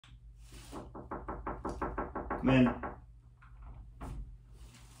Come in.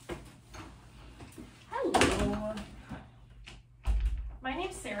 Hello. My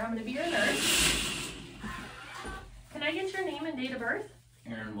name's Sarah. I'm going to be your nurse. Can I get your name and date of birth?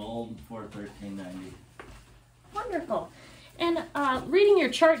 Aaron Wold, 4/13/90. Wonderful. And reading your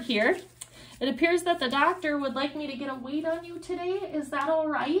chart here, it appears that the doctor would like me to get a weight on you today. Is that all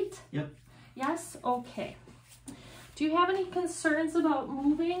right? Yep. Yes? Okay. Do you have any concerns about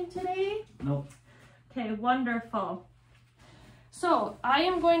moving today? Nope. Okay, wonderful. So I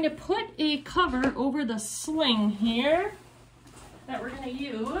am going to put a cover over the sling here that we're going to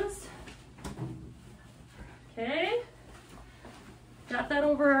use. Okay. Got that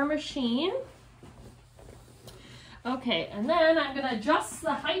over our machine. Okay, and then I'm going to adjust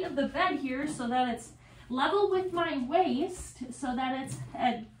the height of the bed here so that it's level with my waist, so that it's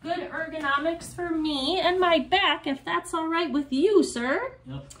at good ergonomics for me and my back, if that's all right with you, sir.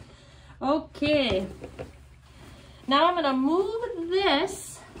 Yep. Okay. Now I'm going to move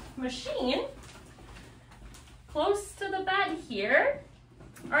this machine close to the bed here.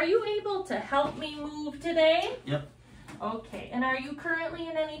 Are you able to help me move today? Yep. Okay, and are you currently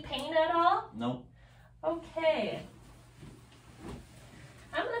in any pain at all? Nope. Okay.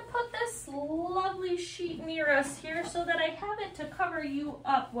 I'm going to put this lovely sheet near us here so that I have it to cover you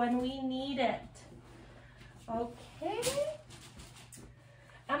up when we need it. Okay.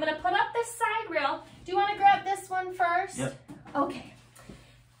 I'm going to put up this side rail. Do you want to grab this one first? Yep. Okay.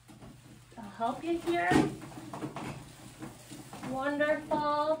 I'll help you here.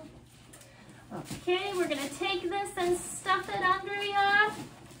 Wonderful. Okay, we're going to take this and stuff it under you.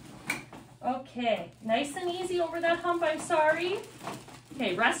 Okay, nice and easy over that hump, I'm sorry.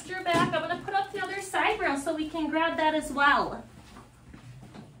 Okay, rest your back. I'm going to put up the other side rail so we can grab that as well.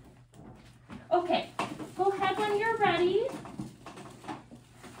 Okay, go ahead when you're ready.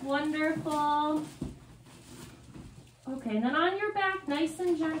 Wonderful. Okay, and then on your back, nice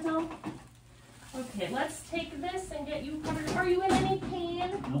and gentle. Okay, let's take this and get you covered. Are you in any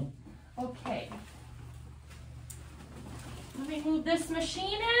pain? Nope. Okay. Let me move this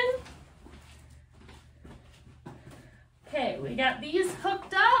machine in. Okay, we got these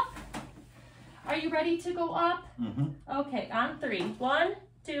hooked up. Are you ready to go up? Mm-hmm. Okay, on 3. 1,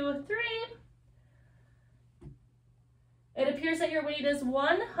 2, 3. It appears that your weight is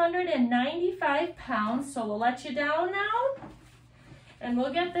 195 pounds, so we'll let you down now. And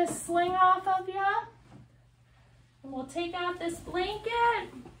we'll get this sling off of you. And we'll take out this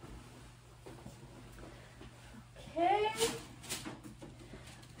blanket. Okay.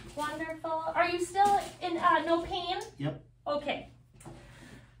 Wonderful. Are you still in no pain? Yep. Okay.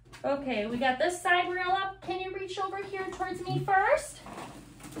 Okay, we got this side rail up. Can you reach over here towards me first?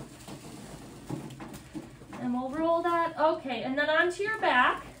 And we'll roll that. Okay, and then onto your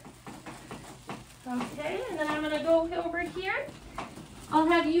back. Okay, and then I'm going to go over here. I'll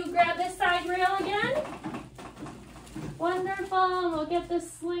have you grab this side rail again. Wonderful. And we'll get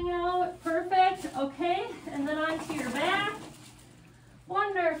this sling out. Perfect. Okay, and then onto your back.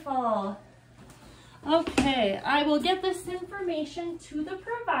 Wonderful. Okay, I will get this information to the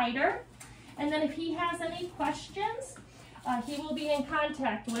provider, and then if he has any questions, he will be in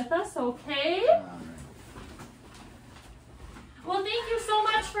contact with us, okay? All right. Well, thank you so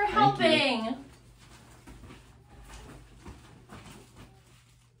much for helping.